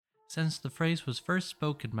Since the phrase was first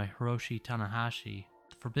spoken by Hiroshi Tanahashi,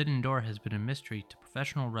 the Forbidden Door has been a mystery to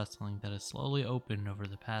professional wrestling that has slowly opened over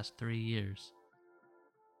the past 3 years.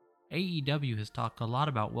 AEW has talked a lot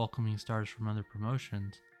about welcoming stars from other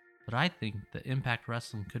promotions, but I think that Impact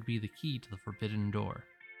Wrestling could be the key to the Forbidden Door.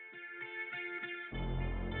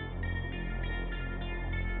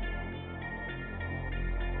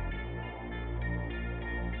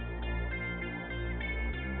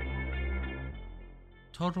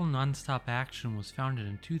 Total Nonstop Action was founded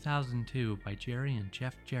in 2002 by Jerry and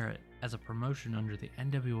Jeff Jarrett as a promotion under the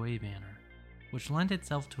NWA banner, which lent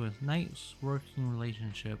itself to a nice working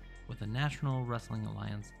relationship with the National Wrestling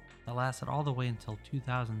Alliance that lasted all the way until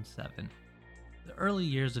 2007. The early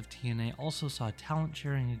years of TNA also saw a talent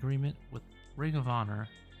sharing agreement with Ring of Honor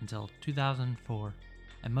until 2004,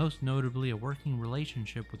 and most notably a working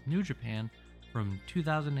relationship with New Japan from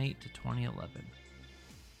 2008 to 2011.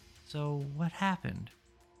 So what happened?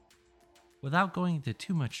 Without going into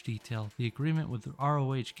too much detail, the agreement with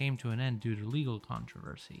ROH came to an end due to legal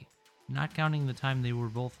controversy, not counting the time they were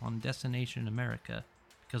both on Destination America,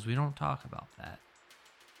 because we don't talk about that.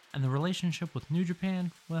 And the relationship with New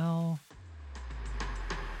Japan, well,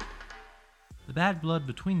 the bad blood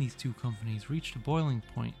between these two companies reached a boiling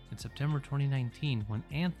point in September 2019 when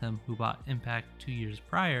Anthem, who bought Impact 2 years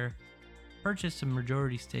prior, purchased a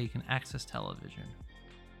majority stake in Access Television.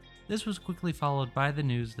 This was quickly followed by the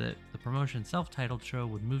news that the promotion's self-titled show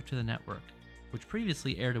would move to the network, which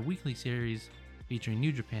previously aired a weekly series featuring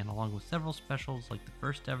New Japan along with several specials like the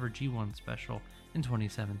first ever G1 special in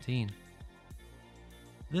 2017.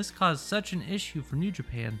 This caused such an issue for New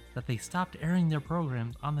Japan that they stopped airing their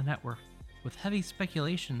programs on the network, with heavy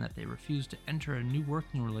speculation that they refused to enter a new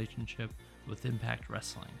working relationship with Impact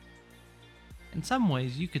Wrestling. In some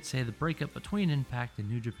ways, you could say the breakup between Impact and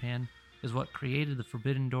New Japan is what created the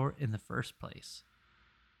Forbidden Door in the first place.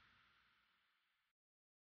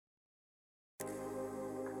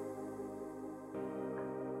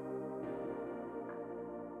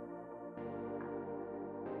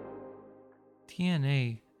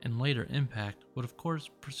 TNA and later Impact would of course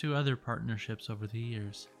pursue other partnerships over the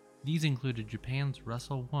years. These included Japan's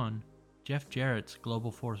Wrestle One, Jeff Jarrett's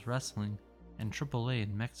Global Force Wrestling, and AAA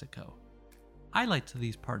in Mexico. Highlights of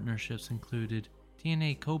these partnerships included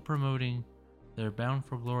TNA co-promoting their Bound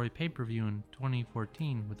for Glory pay-per-view in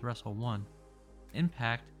 2014 with Wrestle One,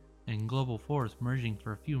 Impact and Global Force merging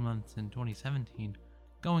for a few months in 2017,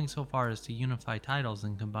 going so far as to unify titles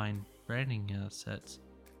and combine branding assets,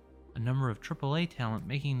 a number of AAA talent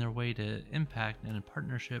making their way to Impact in a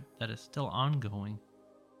partnership that is still ongoing,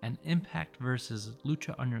 and Impact vs.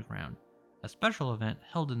 Lucha Underground, a special event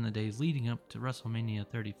held in the days leading up to WrestleMania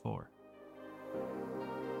 34.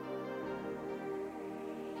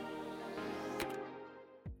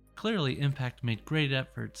 Clearly, Impact made great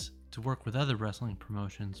efforts to work with other wrestling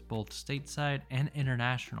promotions, both stateside and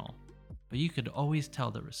international, but you could always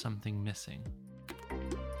tell there was something missing.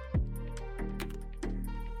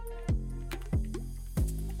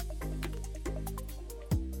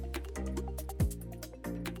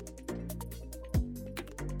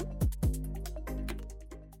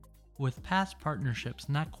 With past partnerships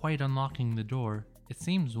not quite unlocking the door, it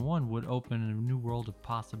seems one would open a new world of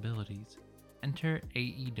possibilities. Enter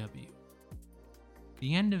AEW.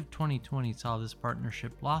 The end of 2020 saw this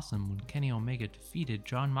partnership blossom when Kenny Omega defeated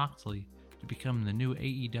Jon Moxley to become the new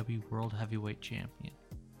AEW World Heavyweight Champion.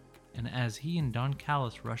 And as he and Don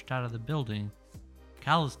Callis rushed out of the building,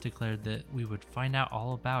 Callis declared that we would find out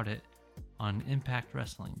all about it on Impact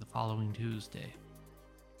Wrestling the following Tuesday.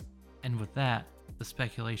 And with that, the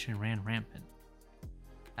speculation ran rampant.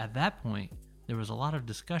 At that point, there was a lot of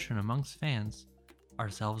discussion amongst fans,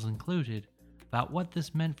 ourselves included, about what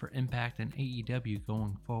this meant for Impact and AEW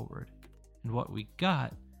going forward. And what we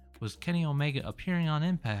got was Kenny Omega appearing on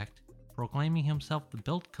Impact, proclaiming himself the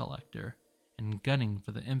Belt Collector, and gunning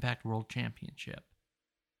for the Impact World Championship.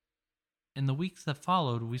 In the weeks that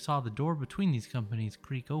followed, we saw the door between these companies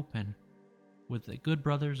creak open, with the Good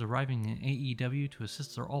Brothers arriving in AEW to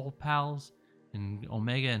assist their old pals in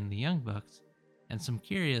Omega and the Young Bucks, and some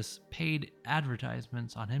curious paid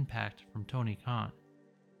advertisements on Impact from Tony Khan.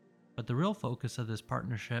 But the real focus of this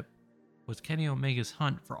partnership was Kenny Omega's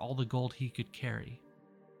hunt for all the gold he could carry.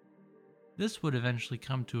 This would eventually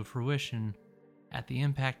come to fruition at the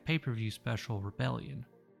Impact pay-per-view special Rebellion,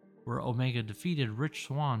 where Omega defeated Rich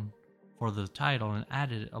Swann for the title and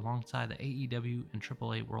added it alongside the AEW and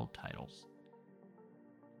AAA world titles.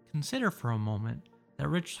 Consider for a moment that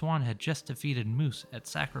Rich Swann had just defeated Moose at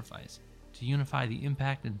Sacrifice to unify the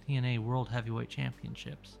Impact and TNA World Heavyweight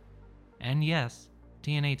Championships. And yes,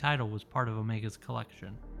 TNA title was part of Omega's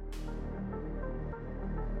collection.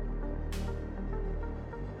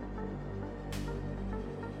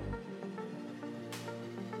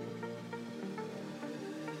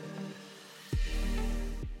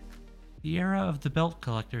 The era of the belt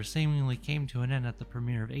collector seemingly came to an end at the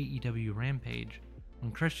premiere of AEW Rampage,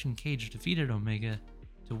 when Christian Cage defeated Omega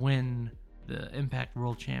to win the Impact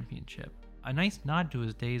World Championship, a nice nod to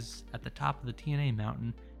his days at the top of the TNA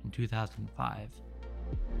mountain in 2005.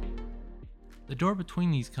 The door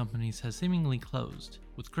between these companies has seemingly closed,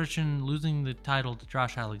 with Christian losing the title to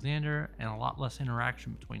Josh Alexander and a lot less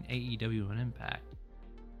interaction between AEW and Impact.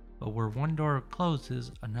 But where one door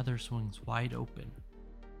closes, another swings wide open.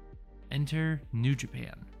 Enter New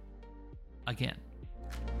Japan. Again.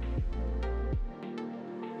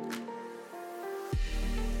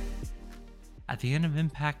 At the end of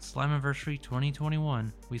Impact's Slammiversary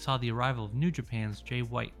 2021, we saw the arrival of New Japan's Jay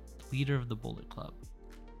White, leader of the Bullet Club.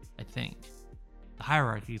 I think. The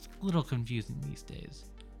hierarchy is a little confusing these days.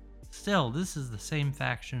 Still, this is the same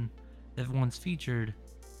faction that once featured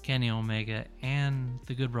Kenny Omega and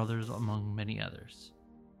the Good Brothers, among many others.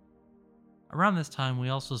 Around this time, we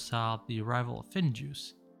also saw the arrival of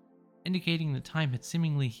FinJuice, indicating that time had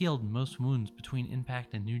seemingly healed most wounds between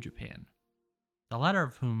Impact and New Japan, the latter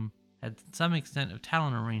of whom had some extent of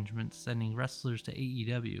talent arrangements sending wrestlers to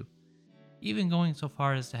AEW, even going so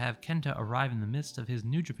far as to have Kenta arrive in the midst of his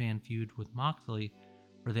New Japan feud with Moxley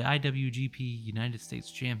for the IWGP United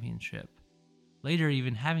States Championship, later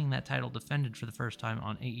even having that title defended for the first time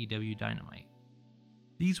on AEW Dynamite.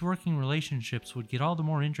 These working relationships would get all the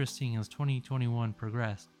more interesting as 2021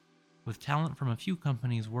 progressed, with talent from a few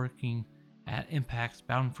companies working at Impact's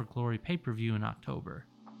Bound for Glory pay-per-view in October.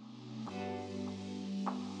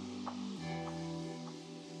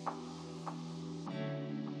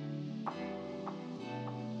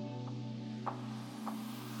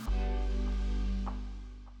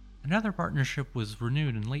 Another partnership was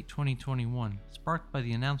renewed in late 2021, sparked by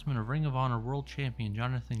the announcement of Ring of Honor World Champion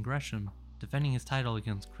Jonathan Gresham defending his title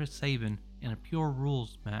against Chris Sabin in a Pure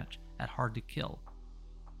Rules match at Hard to Kill.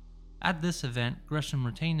 At this event, Gresham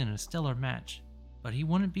retained in a stellar match, but he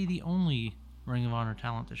wouldn't be the only Ring of Honor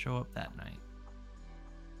talent to show up that night.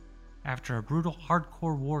 After a brutal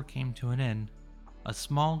hardcore war came to an end, a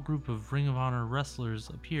small group of Ring of Honor wrestlers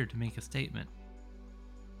appeared to make a statement.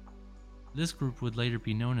 This group would later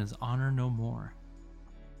be known as Honor No More,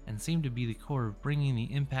 and seemed to be the core of bringing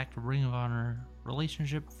the Impact Ring of Honor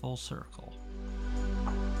relationship full circle.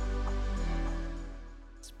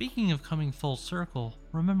 Speaking of coming full circle,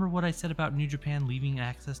 remember what I said about New Japan leaving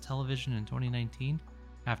Access Television in 2019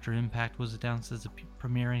 after Impact was announced as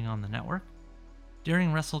premiering on the network?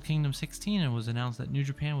 During Wrestle Kingdom 16, it was announced that New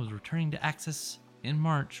Japan was returning to Access in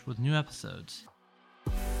March with new episodes.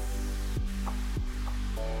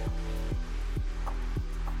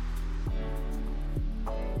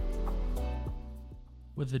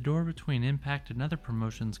 With the door between Impact and other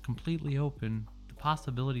promotions completely open, the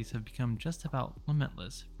possibilities have become just about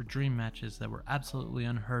limitless for dream matches that were absolutely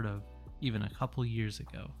unheard of even a couple years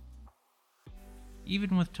ago.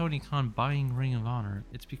 Even with Tony Khan buying Ring of Honor,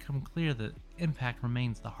 it's become clear that Impact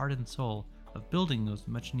remains the heart and soul of building those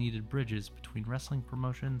much needed bridges between wrestling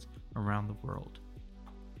promotions around the world.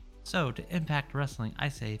 So to Impact Wrestling, I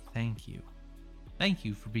say thank you. Thank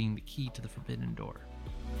you for being the key to the Forbidden Door.